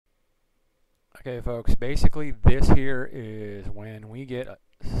Okay, folks, basically this here is when we get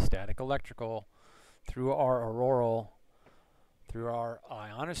static electrical through our auroral, through our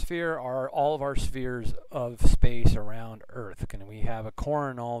ionosphere, all of our spheres of space around Earth. And we have a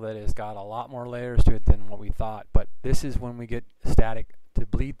coronal that has got a lot more layers to it than what we thought. But this is when we get static to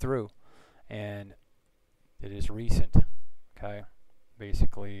bleed through, and it is recent. Okay,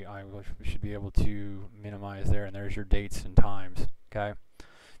 basically we should be able to minimize there, and there's your dates and times. Okay.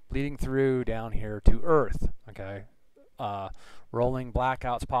 Bleeding through down here to Earth, okay? Rolling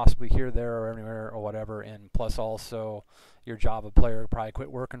blackouts possibly here, there, or anywhere, or whatever, and plus also your Java player probably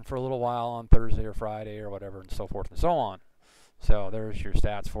quit working for a little while on Thursday or Friday or whatever, and so forth and so on. So there's your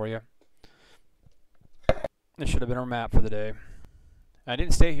stats for you. This should have been our map for the day. I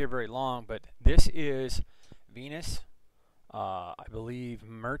didn't stay here very long, but this is Venus, I believe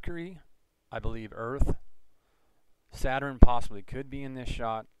Mercury, I believe Earth. Saturn possibly could be in this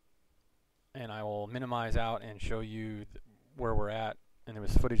shot, and I will minimize out and show you where we're at, and there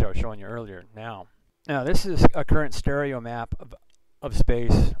was footage I was showing you earlier. Now this is a current stereo map of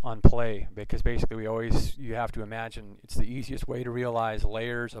space on play, because basically you have to imagine it's the easiest way to realize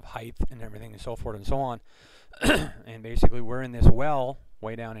layers of height and everything and so forth and so on. And basically we're in this well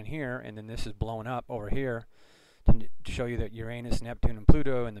way down in here, and then this is blowing up over here to show you that Uranus, Neptune, and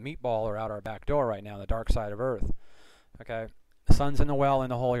Pluto and the meatball are out our back door right now, the dark side of Earth. Okay, the sun's in the well in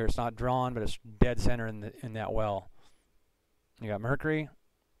the hole here. It's not drawn, but it's dead center in that well. You got Mercury,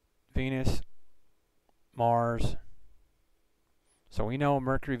 Venus, Mars. So we know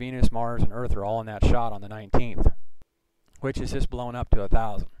Mercury, Venus, Mars, and Earth are all in that shot on the 19th, which is just blown up to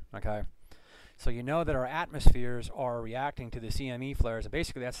 1,000. Okay, so you know that our atmospheres are reacting to the CME flares, and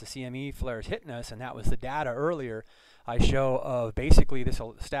basically that's the CME flares hitting us, and that was the data earlier I show of basically this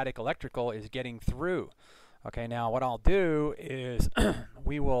static electrical is getting through. Okay, now what I'll do is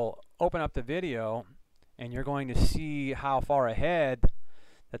we will open up the video, and you're going to see how far ahead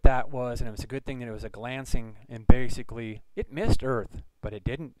that was, and it was a good thing that it was a glancing, and basically it missed Earth, but it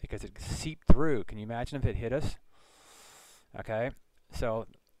didn't because it seeped through. Can you imagine if it hit us? Okay, so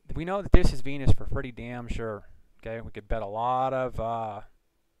we know that this is Venus for pretty damn sure. Okay, we could bet a lot of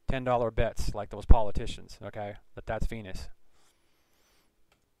 $10 bets like those politicians, okay, that's Venus.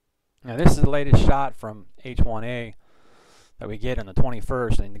 Now this is the latest shot from H1A that we get on the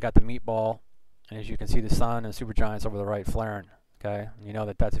 21st, and you got the meatball, and as you can see the sun and supergiants over the right flaring. Okay, and you know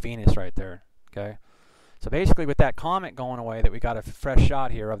that that's Venus right there. Okay, so basically with that comet going away, that we got a fresh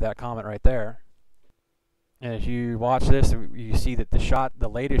shot here of that comet right there. And as you watch this, you see that the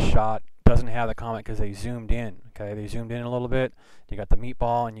latest shot doesn't have the comet because they zoomed in. Okay, they zoomed in a little bit. You got the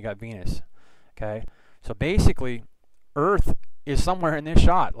meatball and you got Venus. Okay, so basically Earth is somewhere in this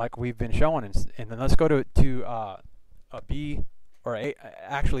shot, like we've been showing, and then let's go to a B, or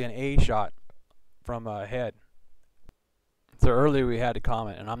actually an A shot from ahead. So earlier we had a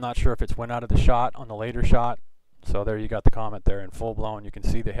comet, and I'm not sure if it's went out of the shot on the later shot. So there you got the comet there in full blown. You can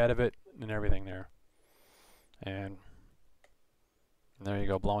see the head of it and everything there, and there you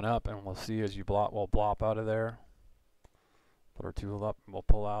go, blown up. And we'll see as we'll blop out of there. Put our tool up, and we'll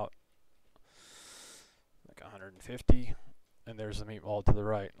pull out like 150. And there's the meatball to the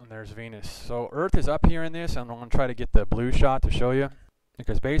right, and there's Venus. So Earth is up here in this, and I'm going to try to get the blue shot to show you,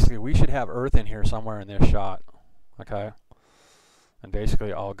 because basically we should have Earth in here somewhere in this shot. Okay, and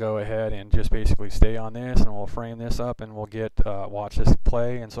basically I'll go ahead and just basically stay on this, and we'll frame this up, and we'll get watch this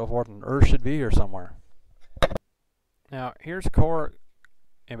play and so forth, and Earth should be here somewhere. Now here's core,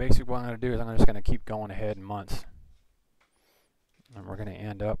 and basically what I'm going to do is I'm just going to keep going ahead in months, and we're going to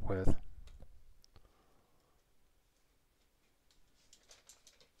end up with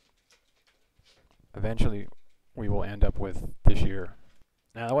eventually we will end up with this year.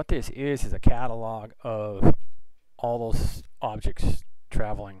 Now what this is a catalog of all those objects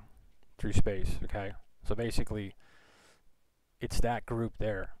traveling through space. Okay, so basically it's that group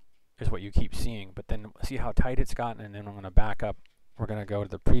there is what you keep seeing, but then see how tight it's gotten, and then I'm going to back up. We're going to go to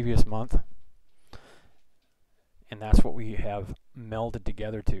the previous month, and that's what we have melded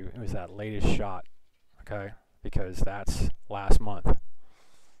together to. It was that latest shot, okay, because that's last month.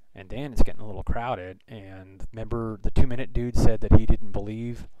 And then it's getting a little crowded, and remember the 2-minute dude said that he didn't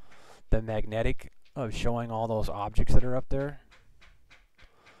believe the magnetic of showing all those objects that are up there?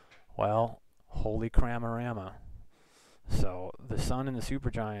 Well, holy cramorama. So the sun and the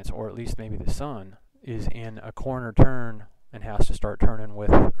supergiants, or at least maybe the sun, is in a corner turn and has to start turning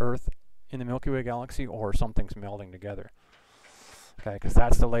with Earth in the Milky Way galaxy, or something's melding together. Okay, because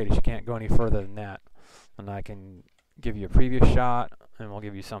that's the latest. You can't go any further than that. And I can give you a previous shot, and we'll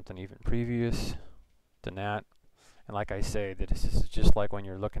give you something even previous than that. And like I say, that this is just like when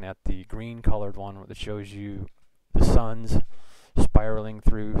you're looking at the green colored one that shows you the sun's spiraling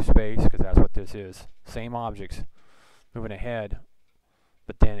through space, because that's what this is. Same objects moving ahead,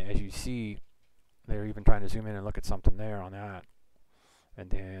 but then as you see, they're even trying to zoom in and look at something there on that. And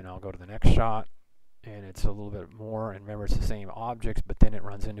then I'll go to the next shot, and it's a little bit more, and remember it's the same objects, but then it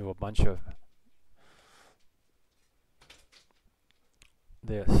runs into a bunch of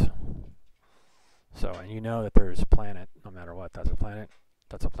this. So, and you know that there's a planet, no matter what. That's a planet,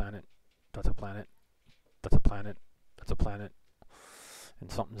 that's a planet, that's a planet, that's a planet, that's a planet, and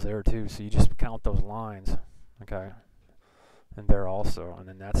something's there too. So you just count those lines, okay? And there also, and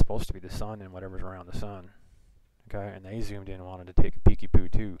then that's supposed to be the sun and whatever's around the sun, okay? And they zoomed in and wanted to take a peeky poo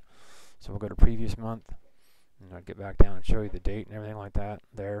too. So we'll go to previous month, and I'll get back down and show you the date and everything like that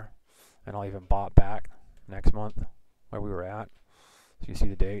there. And I'll even bot back next month where we were at, so you see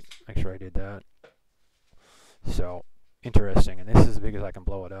the date. Make sure I did that. So interesting, and this is as big as I can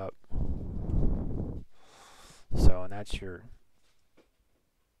blow it up. So, and that's your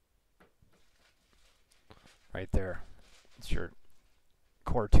right there. It's your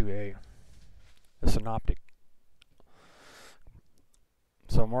core 2A, the synoptic.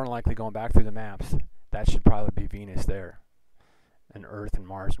 So more than likely, going back through the maps, that should probably be Venus there, and Earth and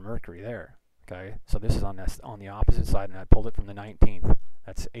Mars and Mercury there. Okay, so this is on the opposite side, and I pulled it from the 19th.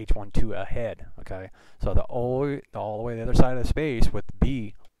 That's H12 ahead. Okay, so all the way to the other side of the space with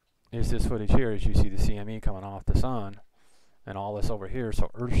B is this footage here. As you see the CME coming off the sun, and all this over here. So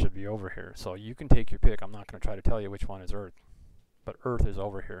Earth should be over here. So you can take your pick. I'm not going to try to tell you which one is Earth, but Earth is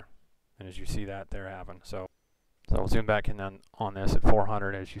over here, and as you see that there happen. So we'll zoom back in on this at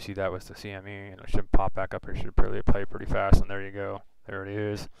 400. As you see, that was the CME, and it should pop back up here. Should play pretty fast, and there you go. There it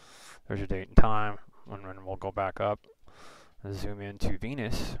is. There's your date and time, and then we'll go back up and zoom into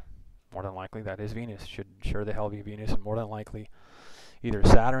Venus. More than likely, that is Venus. Should sure the hell be Venus, and more than likely, either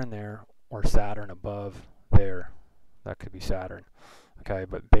Saturn there or Saturn above there. That could be Saturn. Okay,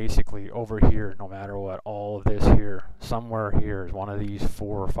 but basically over here, no matter what, all of this here, somewhere here is one of these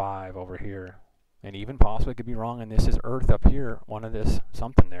 4 or 5 over here. And even possibly could be wrong, and this is Earth up here, one of this,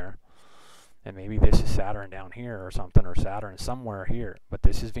 something there. And maybe this is Saturn down here or something, or Saturn somewhere here. But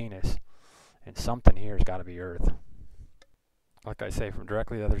this is Venus, and something here has got to be Earth. Like I say, from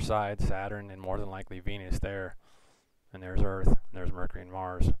directly the other side, Saturn, and more than likely Venus there. And there's Earth, and there's Mercury and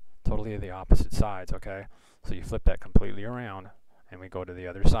Mars. Totally the opposite sides, okay? So you flip that completely around, and we go to the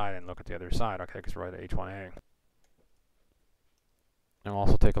other side and look at the other side, okay? Because we're at H1A. And we'll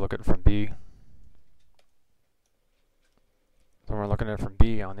also take a look at it from B. So we're looking at it from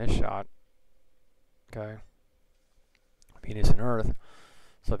B on this shot. Okay, Venus and Earth.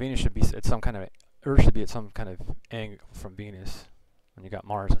 So Venus should be at some kind of, Earth should be at some kind of angle from Venus, and you got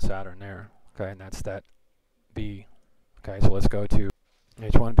Mars and Saturn there. Okay, and that's that B. Okay, so let's go to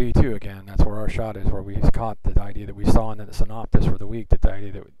H1B2 again. That's where our shot is, where we caught the idea that we saw in the synopsis for the week, that the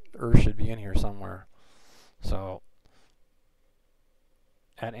idea that Earth should be in here somewhere. So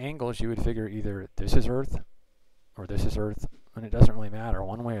at angles, you would figure either this is Earth or this is Earth, and it doesn't really matter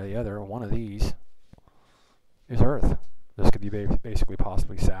one way or the other. One of these is Earth. This could be basically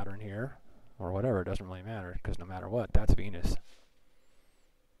possibly Saturn here or whatever. It doesn't really matter, because no matter what, that's Venus.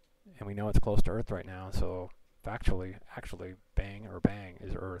 And we know it's close to Earth right now, so actually bang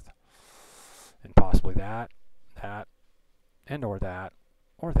is Earth. And possibly that, and or that.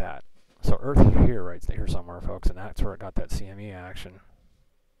 So Earth is here, right here somewhere, folks, and that's where it got that CME action.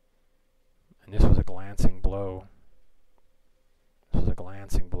 And this was a glancing blow. So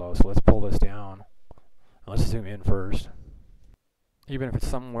let's pull this down. Let's zoom in first. Even if it's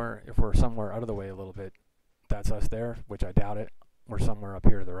somewhere, if we're somewhere out of the way a little bit, that's us there, which I doubt it. We're somewhere up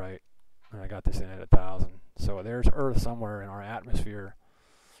here to the right. And I got this in at 1,000. So there's Earth somewhere in our atmosphere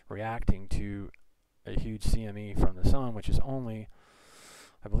reacting to a huge CME from the sun, which is only,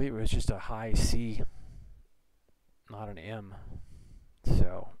 I believe it was just a high C, not an M.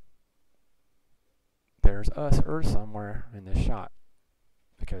 So there's us, Earth, somewhere in this shot,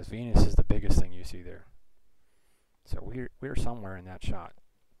 because Venus is the biggest thing you see there. So we're somewhere in that shot,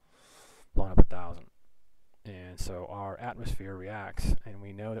 blown up 1,000. And so our atmosphere reacts, and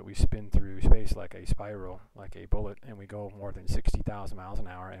we know that we spin through space like a spiral, like a bullet, and we go more than 60,000 miles an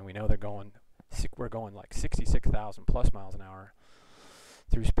hour, and we know we're going like 66,000 plus miles an hour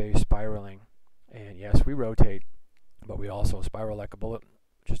through space, spiraling. And yes, we rotate, but we also spiral like a bullet.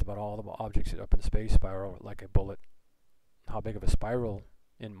 Just about all the objects up in space spiral like a bullet. How big of a spiral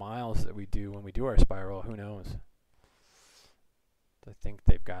in miles that we do when we do our spiral, who knows? I think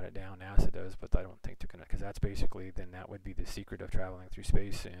they've got it down, NASA does, but I don't think they're going to, because that's basically, then that would be the secret of traveling through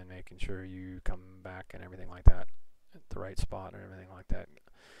space and making sure you come back and everything like that. at the right spot and everything like that.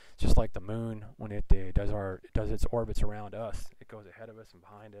 Just like the moon, when it does its orbits around us, it goes ahead of us and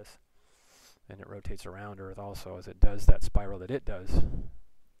behind us, and it rotates around Earth also as it does that spiral that it does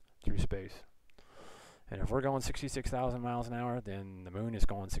through space. And if we're going 66,000 miles an hour, then the moon is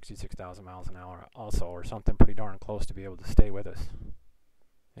going 66,000 miles an hour also, or something pretty darn close to be able to stay with us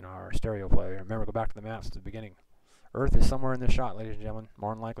in our stereo play. Remember, go back to the maps at the beginning. Earth is somewhere in this shot, ladies and gentlemen,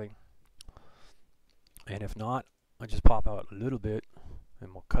 more than likely. And if not, I'll just pop out a little bit,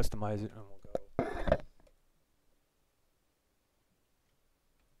 and we'll customize it, and we'll go.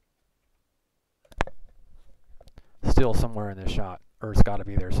 Still somewhere in this shot. Earth's got to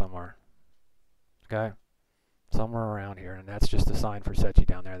be there somewhere. Okay? Somewhere around here, and that's just a sign for Secchi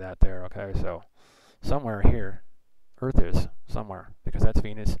down there, that there, okay? So, somewhere here, Earth is somewhere, because that's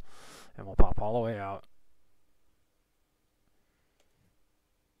Venus, and we'll pop all the way out.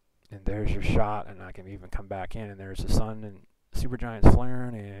 And there's your shot, and I can even come back in, and there's the sun and supergiant's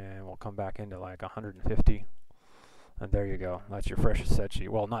flaring, and we'll come back into like 150. And there you go. That's your freshest Secchi.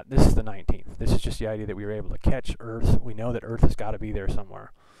 Well, not this is the 19th. This is just the idea that we were able to catch Earth. We know that Earth has got to be there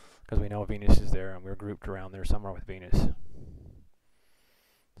somewhere, because we know Venus is there, and we're grouped around there somewhere with Venus.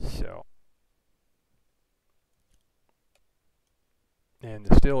 So, and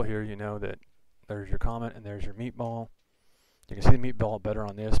still here, you know that there's your comet and there's your meatball. You can see the meatball better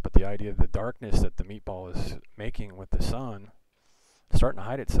on this, but the idea of the darkness that the meatball is making with the sun is starting to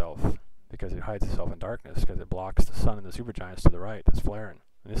hide itself, because it hides itself in darkness, because it blocks the sun and the supergiants to the right that's flaring.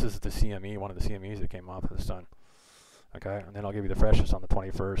 And this is the CME, one of the CMEs that came off of the sun. Okay, and then I'll give you the freshest on the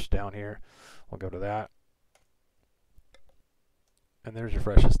 21st down here. We'll go to that. And there's your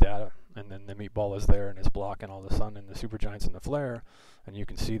freshest data. And then the meatball is there, and it's blocking all the sun and the supergiants and the flare. And you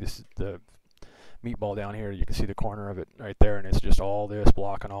can see this, the meatball down here. You can see the corner of it right there, and it's just all this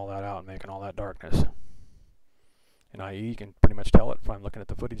blocking all that out and making all that darkness. And i.e., you can pretty much tell it if I'm looking at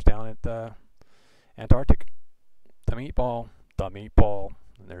the footage down at Antarctic. The meatball,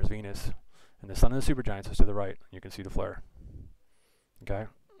 and there's Venus. And the sun and the supergiants is to the right. You can see the flare. Okay?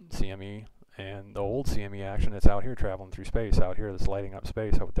 CME. And the old CME action that's out here traveling through space, out here that's lighting up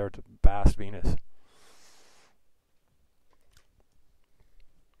space, out there to vast Venus.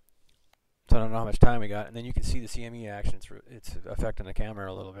 So I don't know how much time we got. And then you can see the CME action. It's affecting the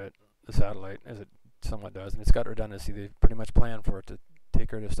camera a little bit, the satellite, as it somewhat does. And it's got redundancy. They've pretty much planned for it to take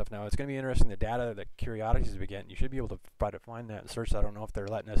care of this stuff now. It's going to be interesting, the data that Curiosities we get. You should be able to try to find that and search. I don't know if they're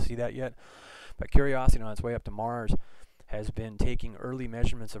letting us see that yet. But Curiosity, on its way up to Mars, has been taking early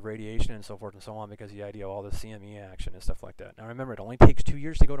measurements of radiation and so forth and so on, because the idea of all the CME action and stuff like that. Now remember, it only takes 2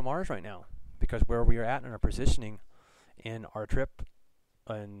 years to go to Mars right now, because where we are at in our positioning in our trip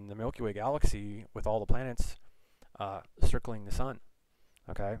in the Milky Way galaxy with all the planets circling the sun.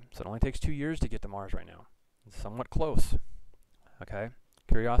 Okay, so it only takes 2 years to get to Mars right now. It's somewhat close. Okay,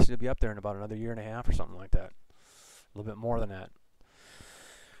 Curiosity will be up there in about another year and a half or something like that. A little bit more than that.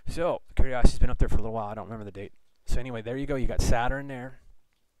 So Curiosity's been up there for a little while. I don't remember the date. So anyway, there you go. You got Saturn there,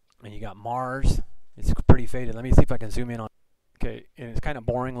 and you got Mars. It's pretty faded. Let me see if I can zoom in on. Okay, and it's kind of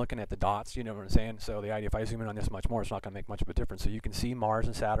boring looking at the dots. You know what I'm saying? So the idea, if I zoom in on this much more, it's not going to make much of a difference. So you can see Mars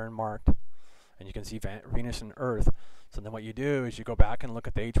and Saturn marked, and you can see Venus and Earth. So then what you do is you go back and look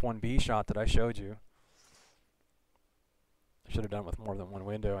at the H1B shot that I showed you. I should have done it with more than one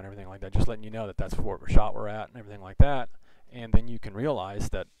window and everything like that, just letting you know that that's what shot we're at and everything like that. And then you can realize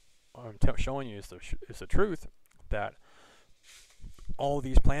that what I'm showing you is the truth, that all of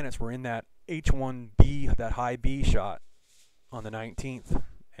these planets were in that H1B, that high B shot on the 19th,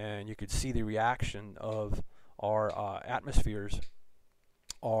 and you could see the reaction of our atmospheres,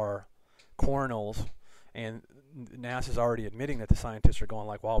 our coronals, and NASA's already admitting that the scientists are going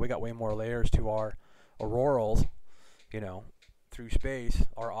like, wow, we got way more layers to our auroras, you know, through space,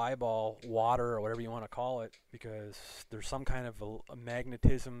 our eyeball water or whatever you want to call it, because there's some kind of a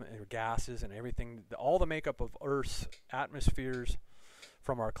magnetism and gases and everything, all the makeup of Earth's atmospheres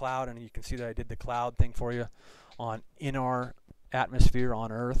from our cloud. And you can see that I did the cloud thing for you on in our atmosphere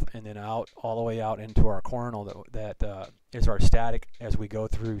on Earth, and then out all the way out into our coronal that is our static as we go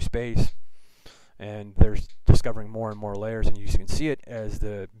through space. And there's discovering more and more layers, and you can see it as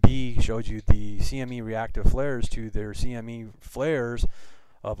the B showed you the CME reactive flares to their CME flares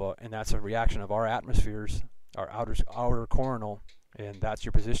and that's a reaction of our atmospheres, our outer coronal, and that's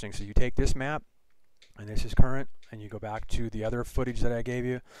your positioning. So you take this map, and this is current, and you go back to the other footage that I gave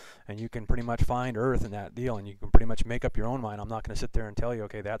you, and you can pretty much find Earth in that deal, and you can pretty much make up your own mind. I'm not going to sit there and tell you,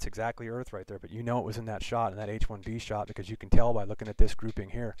 okay, that's exactly Earth right there, but you know it was in that shot, in that H1B shot, because you can tell by looking at this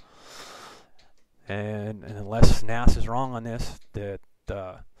grouping here. And unless NASA's wrong on this, that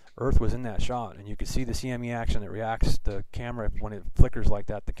Earth was in that shot, and you could see the CME action that reacts the camera when it flickers like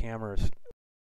that. The camera